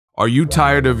Are you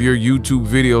tired of your YouTube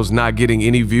videos not getting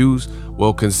any views?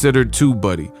 Well, consider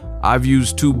TUBEBUDDY. I've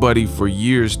used TUBEBUDDY for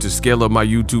years to scale up my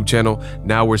YouTube channel.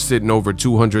 Now we're sitting over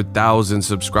 200,000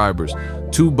 subscribers.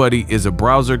 TUBEBUDDY is a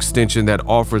browser extension that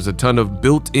offers a ton of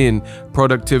built-in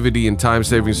productivity and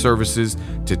time-saving services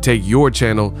to take your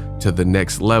channel to the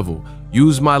next level.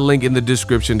 Use my link in the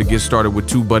description to get started with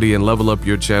TUBEBUDDY and level up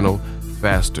your channel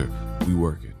faster. We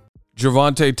working.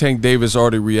 Gervonta Tank Davis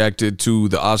already reacted to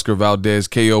the Oscar Valdez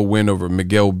KO win over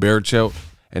Miguel Berchelt,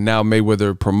 and now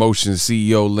Mayweather Promotions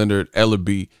CEO Leonard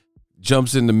Ellerbe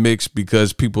jumps in the mix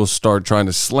because people start trying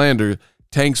to slander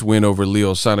Tank's win over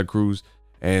Leo Santa Cruz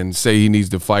and say he needs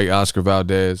to fight Oscar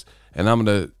Valdez. And I'm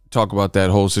going to talk about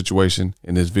that whole situation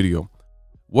in this video.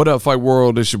 What up, Fight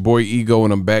World? It's your boy Ego,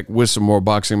 and I'm back with some more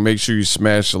boxing. Make sure you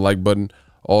smash the like button.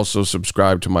 Also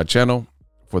subscribe to my channel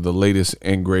for the latest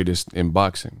and greatest in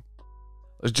boxing.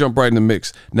 Let's jump right in the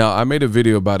mix. Now, I made a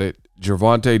video about it.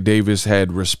 Gervonta Davis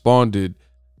had responded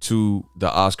to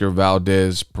the Oscar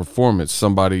Valdez performance.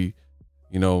 Somebody,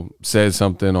 said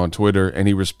something on Twitter, and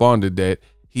he responded that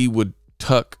he would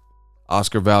tuck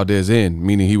Oscar Valdez in,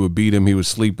 meaning he would beat him, he would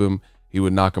sleep him, he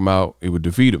would knock him out, he would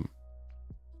defeat him.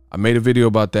 I made a video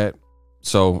about that.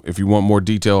 So if you want more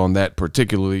detail on that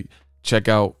particularly, check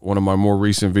out one of my more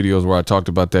recent videos where I talked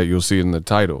about that. You'll see it in the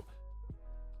title.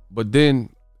 But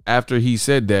then after he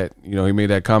said that, he made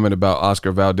that comment about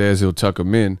Oscar Valdez, he'll tuck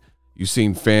him in. You've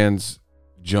seen fans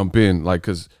jump in,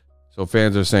 so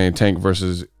fans are saying Tank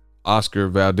versus Oscar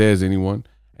Valdez, anyone,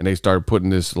 and they started putting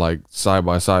this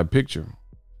side-by-side picture.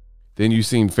 Then you've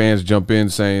seen fans jump in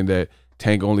saying that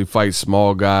Tank only fights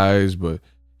small guys, but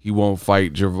he won't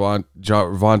fight,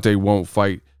 Gervonta won't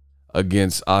fight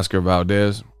against Oscar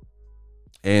Valdez.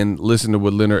 And listen to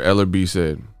what Leonard Ellerbe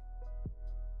said.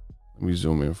 Let me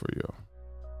zoom in for y'all.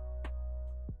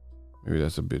 Maybe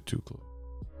that's a bit too close.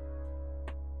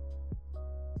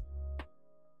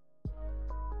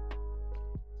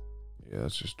 Yeah,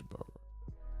 that's just about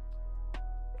right.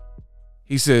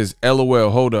 He says, LOL,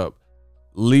 hold up.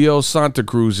 Leo Santa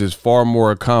Cruz is far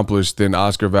more accomplished than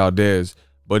Oscar Valdez,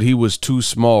 but he was too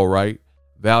small, right?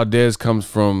 Valdez comes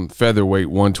from featherweight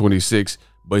 126,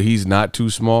 but he's not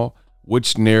too small.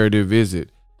 Which narrative is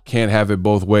it? Can't have it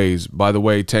both ways. By the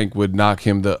way, Tank would knock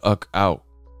him the out.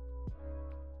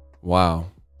 Wow.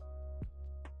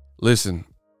 Listen,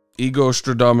 Ego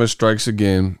Stradamus strikes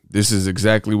again. This is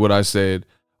exactly what I said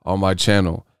on my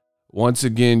channel. Once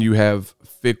again, you have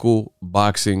fickle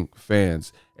boxing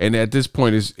fans. And at this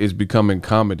point, it's becoming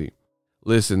comedy.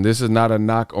 Listen, this is not a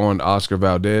knock on Oscar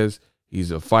Valdez.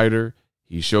 He's a fighter.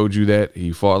 He showed you that.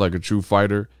 He fought like a true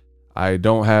fighter. I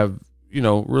don't have,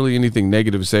 really anything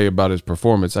negative to say about his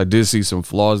performance. I did see some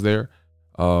flaws there,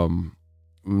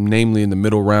 namely in the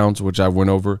middle rounds, which I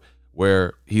went over,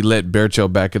 where he let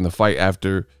Berchelt back in the fight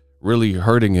after really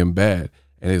hurting him bad,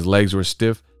 and his legs were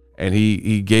stiff, and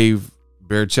he gave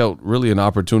Berchelt really an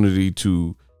opportunity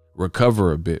to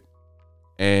recover a bit.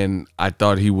 And I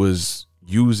thought he was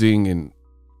using and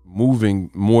moving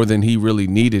more than he really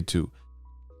needed to.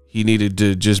 He needed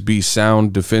to just be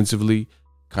sound defensively,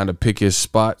 kind of pick his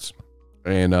spots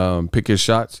and pick his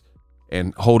shots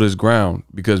and hold his ground,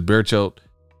 because Berchelt,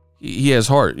 he has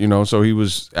heart, so he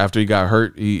was, after he got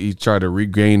hurt, he tried to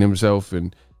regain himself,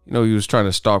 and, he was trying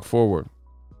to stalk forward.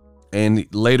 And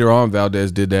later on,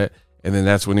 Valdez did that, and then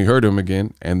that's when he hurt him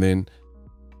again. And then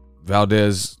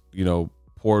Valdez,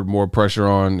 poured more pressure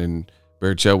on, and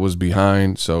Berchelt was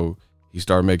behind, so he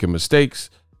started making mistakes,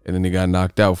 and then he got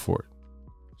knocked out for it.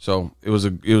 So it was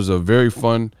a very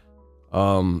fun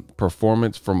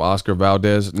performance from Oscar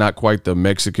Valdez. Not quite the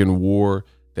Mexican War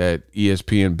that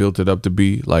ESPN built it up to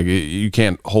be. You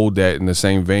can't hold that in the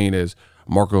same vein as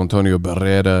Marco Antonio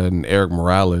Barrera and Eric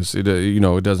Morales. It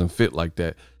doesn't fit like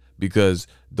that, because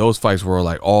those fights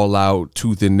were all out,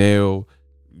 tooth and nail.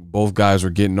 Both guys were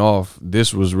getting off.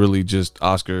 This was really just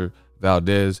Oscar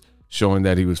Valdez showing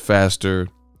that he was faster,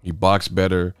 he boxed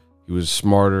better, he was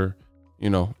smarter,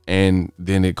 and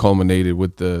then it culminated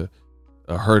with a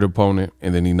hurt opponent,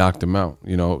 and then he knocked him out,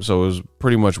 So it was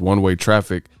pretty much one-way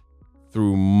traffic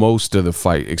through most of the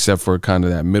fight, except for kind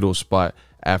of that middle spot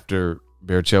after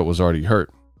Berchelt was already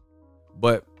hurt.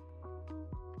 But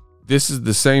this is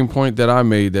the same point that I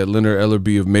made that Leonard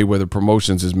Ellerbe of Mayweather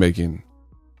Promotions is making.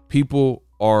 People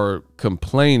are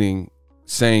complaining,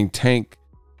 saying Tank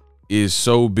is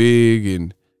so big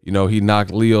and, he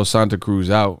knocked Leo Santa Cruz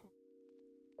out.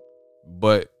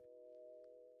 But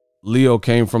Leo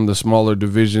came from the smaller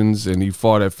divisions, and he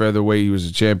fought at featherweight. He was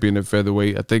a champion at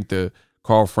featherweight. I think the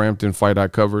Carl Frampton fight I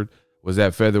covered was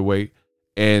at featherweight.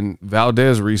 And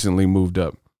Valdez recently moved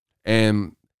up.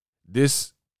 And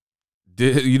this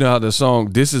You know how the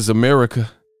song "This Is America."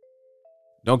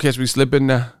 Don't catch me slipping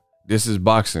now. This is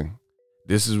boxing.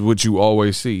 This is what you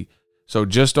always see. So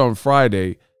just on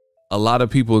Friday, a lot of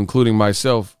people, including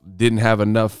myself, didn't have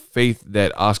enough faith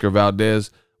that Oscar Valdez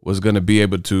was going to be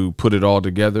able to put it all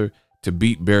together to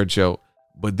beat Berchelt.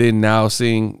 But then now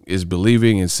seeing is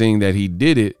believing, and seeing that he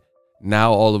did it,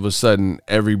 now all of a sudden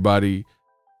everybody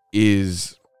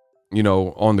is, you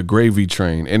know, on the gravy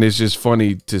train. And it's just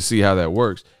funny to see how that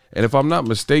works. And if I'm not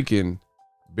mistaken,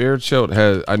 Berchelt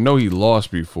has, I know he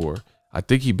lost before. I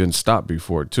think he'd been stopped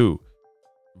before too,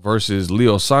 versus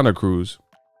Leo Santa Cruz.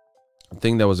 The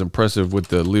thing that was impressive with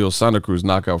the Leo Santa Cruz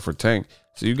knockout for Tank.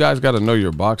 So you guys got to know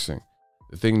your boxing.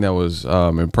 The thing that was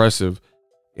impressive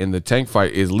in the Tank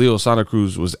fight is Leo Santa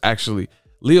Cruz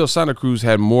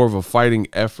had more of a fighting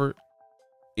effort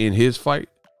in his fight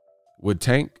with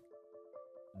Tank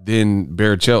than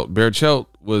Berchelt. Berchelt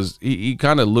was, he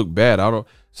kind of looked bad.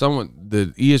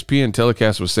 The ESPN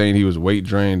telecast was saying he was weight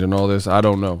drained and all this. I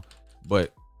don't know,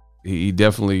 but he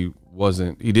definitely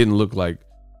wasn't. He didn't look like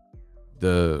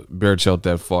the Berchelt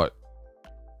that fought.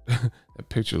 That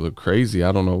picture looked crazy.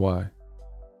 I don't know why.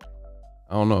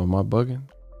 I don't know. Am I bugging?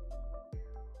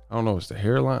 I don't know. It's the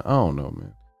hairline. I don't know,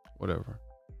 man. Whatever.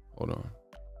 Hold on.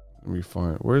 Let me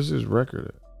find. Where's his record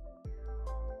at?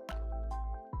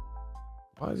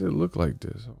 Why does it look like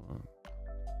this? Hold on.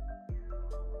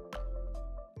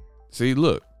 See,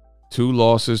 look. 2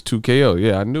 losses, 2 KO.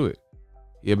 Yeah, I knew it.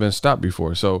 He had been stopped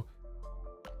before. So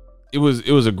it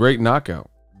was a great knockout.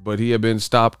 But he had been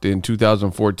stopped in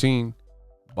 2014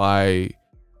 by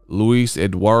Luis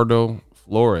Eduardo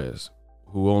Flores,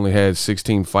 who only had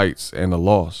 16 fights and a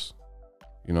loss.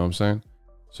 You know what I'm saying?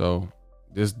 So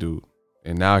this dude,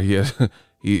 and now he has,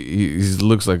 he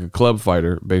looks like a club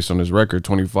fighter based on his record,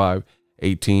 25,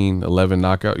 18, 11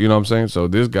 knockout. You know what I'm saying? So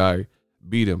this guy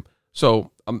beat him. So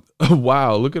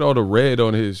wow, look at all the red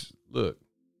on his, look.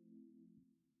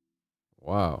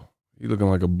 Wow, he looking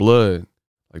like a blood,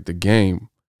 like the game.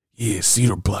 Yeah,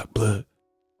 cedar blood.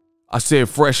 I said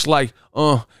fresh like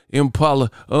Impala,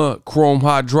 chrome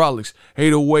hydraulics,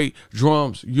 808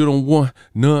 drums. You don't want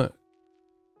none.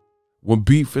 When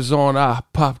beef is on, I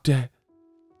pop that.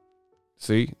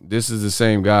 See, this is the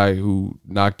same guy who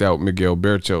knocked out Miguel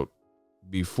Berchelt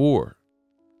before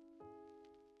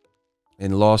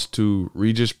and lost to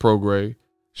Regis Prograis,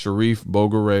 Sharif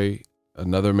Bogaray,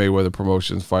 another Mayweather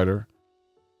Promotions fighter,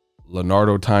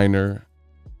 Leonardo Tyner.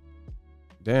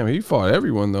 Damn, he fought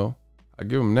everyone though. I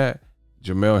give him that.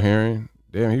 Jamel Herring.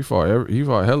 Damn, he fought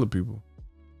hella people.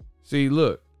 See,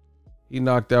 look, he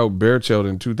knocked out Berchelt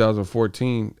in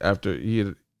 2014 after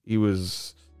he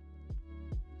was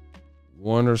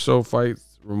 1 or so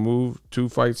fights removed, 2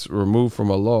 fights removed from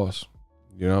a loss.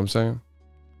 You know what I'm saying?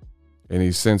 And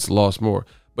he's since lost more.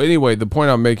 But anyway, the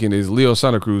point I'm making is Leo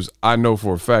Santa Cruz, I know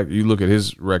for a fact, you look at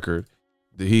his record,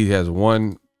 that he has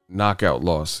 1 knockout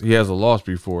loss. He has a loss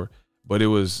before, but it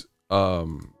was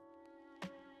yo,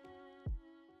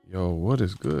 what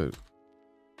is good?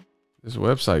 This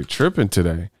website tripping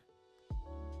today.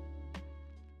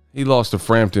 He lost to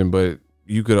Frampton, but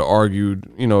you could have argued,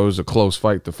 you know, it was a close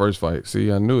fight, the first fight. See,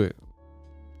 I knew it.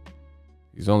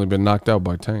 He's only been knocked out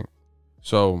by Tank.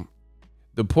 So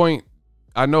the point,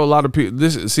 I know a lot of people,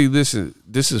 this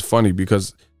is funny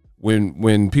because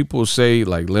when people say,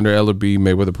 like Leonard Ellerbe,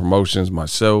 Mayweather Promotions,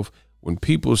 myself, when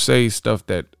people say stuff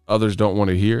that others don't want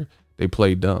to hear, they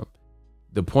play dumb.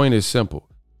 The point is simple.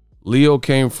 Leo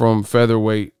came from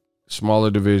featherweight, smaller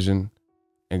division,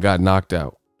 and got knocked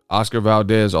out. Oscar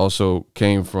Valdez also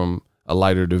came from a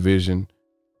lighter division.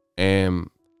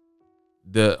 And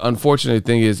the unfortunate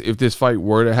thing is, if this fight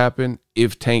were to happen,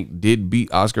 if Tank did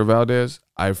beat Oscar Valdez,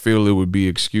 I feel it would be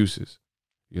excuses.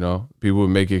 You know, people would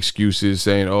make excuses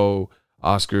saying, oh,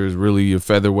 Oscar is really a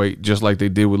featherweight, just like they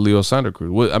did with Leo Santa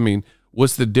Cruz. I mean,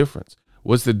 what's the difference?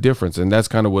 What's the difference? And that's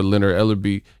kind of what Leonard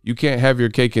Ellerbe, you can't have your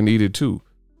cake and eat it too.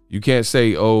 You can't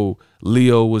say, oh,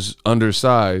 Leo was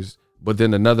undersized, but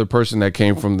then another person that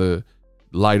came from the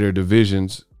lighter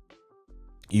divisions,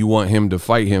 you want him to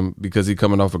fight him because he's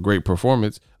coming off a great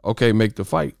performance. Okay, make the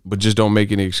fight, but just don't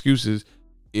make any excuses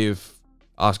if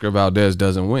Oscar Valdez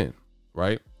doesn't win,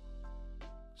 right?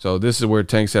 So this is where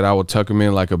Tank said, I will tuck him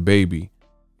in like a baby.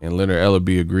 And Leonard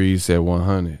Ellerbe agrees, said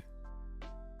 100.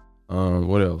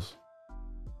 What else?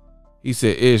 He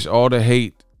said, Ish, all the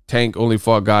hate, Tank only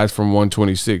fought guys from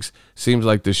 126. Seems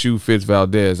like the shoe fits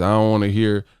Valdez. I don't want to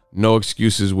hear no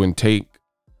excuses when Tank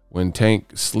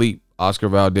sleep Oscar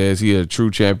Valdez. He a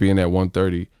true champion at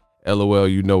 130. LOL,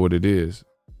 you know what it is.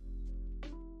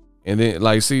 And then,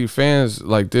 like, see, fans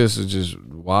like this are just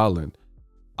wilding.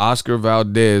 Oscar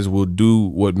Valdez will do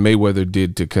what Mayweather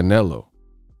did to Canelo.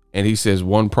 And he says,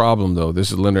 one problem though,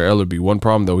 this is Leonard Ellerbe, one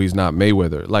problem though, he's not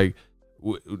Mayweather.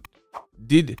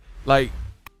 Like,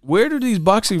 where do these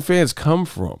boxing fans come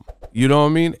from? You know what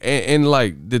I mean? And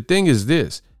like, the thing is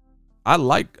this, I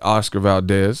like Oscar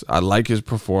Valdez. I like his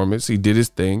performance. He did his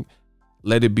thing.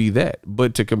 Let it be that.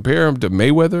 But to compare him to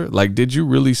Mayweather, like, did you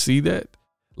really see that?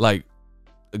 Like,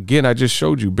 again, I just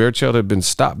showed you Berchelt had been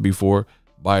stopped before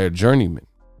by a journeyman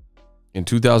in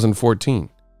 2014.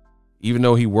 Even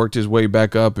though he worked his way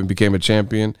back up and became a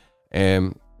champion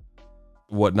and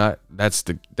whatnot, that's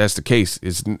the case.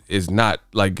 It's not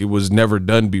like it was never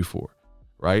done before,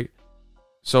 right?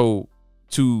 So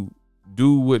to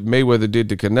do what Mayweather did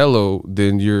to Canelo,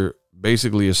 then you're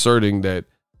basically asserting that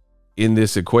in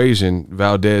this equation,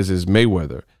 Valdez is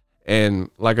Mayweather.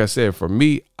 And like I said, for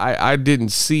me, I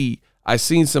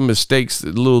seen some mistakes,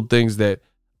 little things that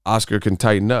Oscar can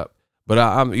tighten up. But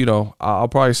I'll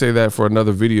probably say that for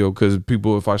another video, because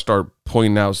people, if I start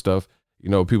pointing out stuff,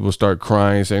 people start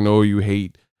crying, saying, oh, you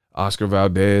hate Oscar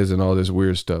Valdez and all this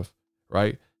weird stuff,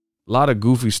 right? A lot of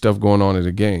goofy stuff going on in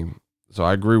the game. So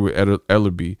I agree with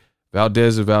Ellerbe.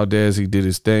 Valdez is Valdez. He did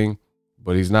his thing,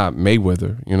 but he's not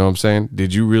Mayweather. You know what I'm saying?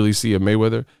 Did you really see a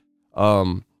Mayweather?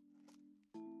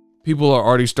 People are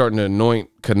already starting to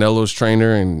anoint Canelo's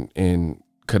trainer and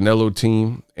Canelo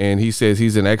team, and he says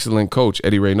he's an excellent coach,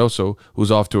 Eddie Reynoso,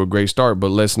 who's off to a great start,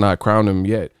 but let's not crown him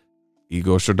yet.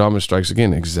 Ego Stradamus strikes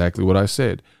again. Exactly what I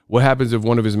said. What happens if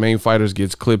one of his main fighters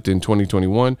gets clipped in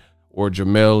 2021, or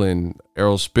Jamel and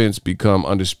Errol Spence become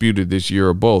undisputed this year,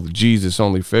 or both? Geez, it's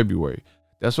only February.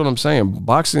 That's what I'm saying.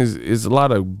 Boxing is a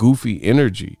lot of goofy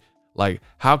energy. Like,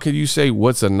 how can you say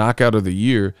what's a knockout of the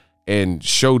year and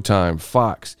Showtime,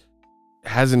 Fox,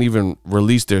 hasn't even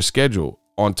released their schedule?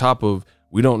 On top of,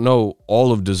 we don't know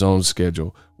all of DAZN's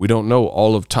schedule. We don't know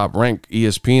all of Top Rank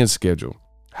ESPN's schedule.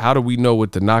 How do we know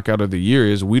what the knockout of the year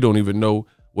is? We don't even know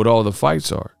what all the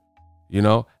fights are.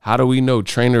 How do we know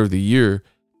trainer of the year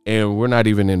and we're not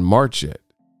even in March yet?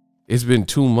 It's been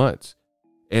 2 months.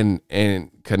 And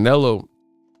Canelo,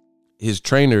 his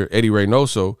trainer, Eddie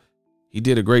Reynoso, he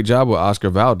did a great job with Oscar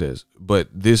Valdez. But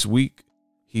this week,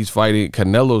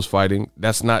 Canelo's fighting.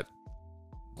 That's not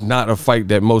a fight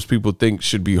that most people think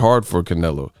should be hard for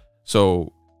Canelo.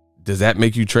 So does that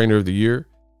make you trainer of the year?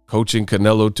 Coaching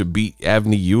Canelo to beat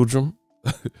Avni Yildirim?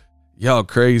 Y'all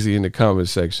crazy in the comment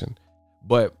section.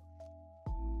 But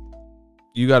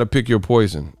you got to pick your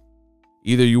poison.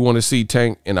 Either you want to see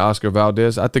Tank and Oscar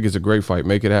Valdez. I think it's a great fight.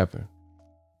 Make it happen.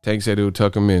 Tank said he'll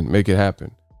tuck him in. Make it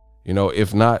happen.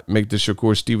 If not, make the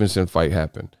Shakur Stevenson fight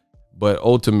happen. But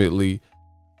ultimately,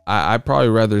 I'd probably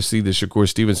rather see the Shakur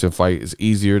Stevenson fight. It's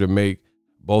easier to make.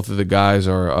 Both of the guys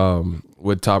are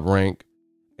with Top Rank,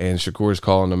 and Shakur's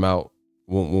calling them out.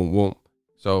 Whoom, whoom, whoom.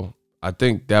 So I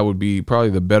think that would be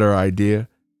probably the better idea.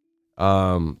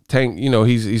 Tank,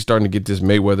 he's starting to get this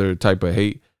Mayweather type of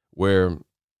hate where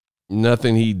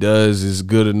nothing he does is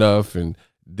good enough, and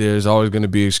there's always going to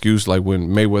be an excuse, like when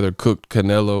Mayweather cooked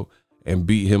Canelo and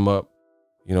beat him up.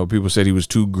 People said he was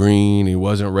too green, he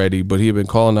wasn't ready, but he had been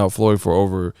calling out Floyd for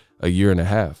over a year and a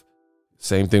half.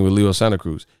 Same thing with Leo Santa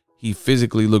Cruz. He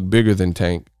physically looked bigger than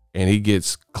Tank, and he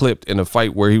gets clipped in a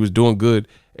fight where he was doing good,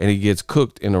 and he gets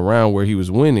cooked in a round where he was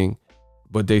winning,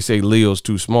 but they say Leo's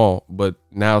too small. But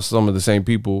now some of the same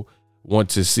people want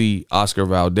to see Oscar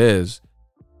Valdez,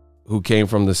 who came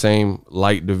from the same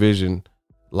lighter division,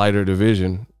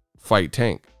 fight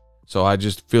Tank. So I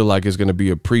just feel like it's going to be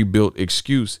a pre-built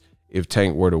excuse if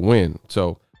Tank were to win.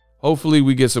 So hopefully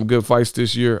we get some good fights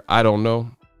this year. I don't know.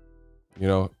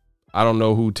 I don't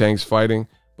know who Tank's fighting,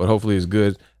 but hopefully it's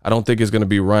good. I don't think it's going to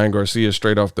be Ryan Garcia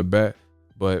straight off the bat,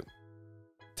 but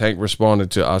Tank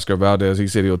responded to Oscar Valdez. He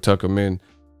said he'll tuck him in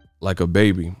like a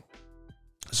baby.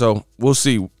 So we'll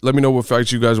see. Let me know what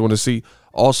fights you guys want to see.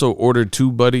 Also, order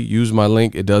TubeBuddy. Use my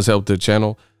link. It does help the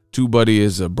channel. TubeBuddy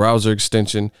is a browser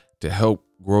extension to help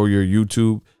grow your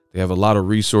YouTube. They have a lot of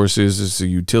resources. It's a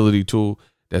utility tool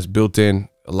that's built in.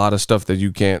 A lot of stuff that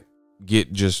you can't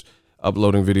get just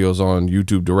uploading videos on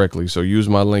YouTube directly. So use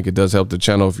my link. It does help the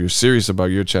channel if you're serious about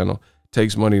your channel. It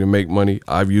takes money to make money.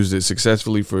 I've used it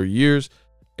successfully for years,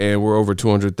 and we're over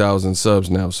 200,000 subs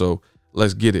now. So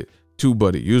let's get it.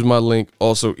 TubeBuddy. Use my link.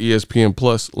 Also ESPN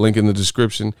Plus, link in the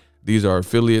description. These are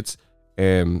affiliates,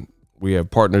 and we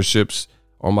have partnerships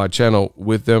on my channel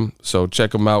with them. So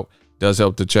check them out. Does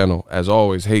help the channel. As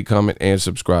always, hate, comment, and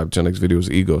subscribe. Till next video is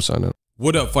Ego signing out.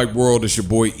 What up, Fight World? It's your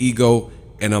boy Ego,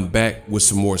 and I'm back with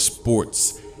some more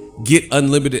sports. Get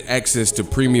unlimited access to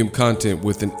premium content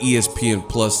with an ESPN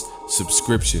Plus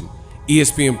subscription.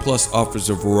 ESPN Plus offers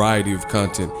a variety of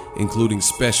content, including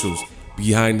specials,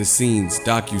 behind the scenes,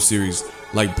 docuseries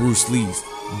like Bruce Lee's,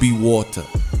 Be Water,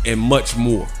 and much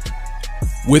more.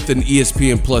 With an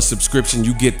ESPN Plus subscription,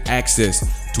 you get access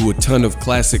to a ton of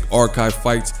classic archive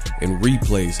fights and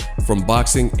replays from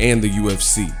boxing and the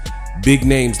UFC. Big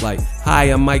names like, "Hi,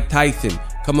 I'm Mike Tyson.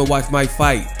 Come and watch my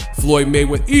fight." Floyd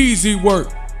Mayweather, "Easy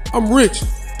work. I'm rich."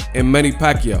 And Manny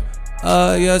Pacquiao,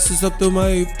 "Yes, it's up to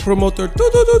my promoter."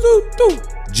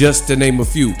 Just to name a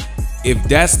few. If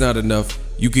that's not enough,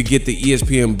 you could get the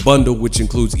ESPN bundle, which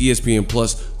includes ESPN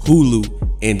Plus, Hulu,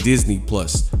 and Disney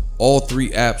Plus. All 3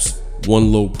 apps,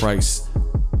 one low price.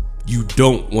 You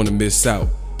don't want to miss out.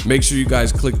 Make sure you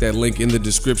guys click that link in the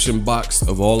description box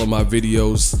of all of my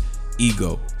videos.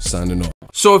 Ego, signing off.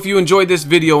 So if you enjoyed this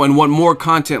video and want more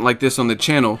content like this on the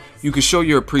channel, you can show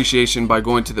your appreciation by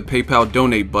going to the PayPal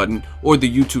donate button or the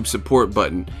YouTube support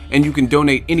button, and you can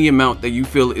donate any amount that you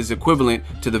feel is equivalent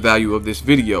to the value of this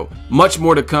video. Much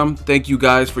more to come. Thank you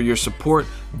guys for your support.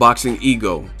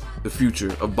 Boxingego, the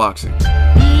future of boxing.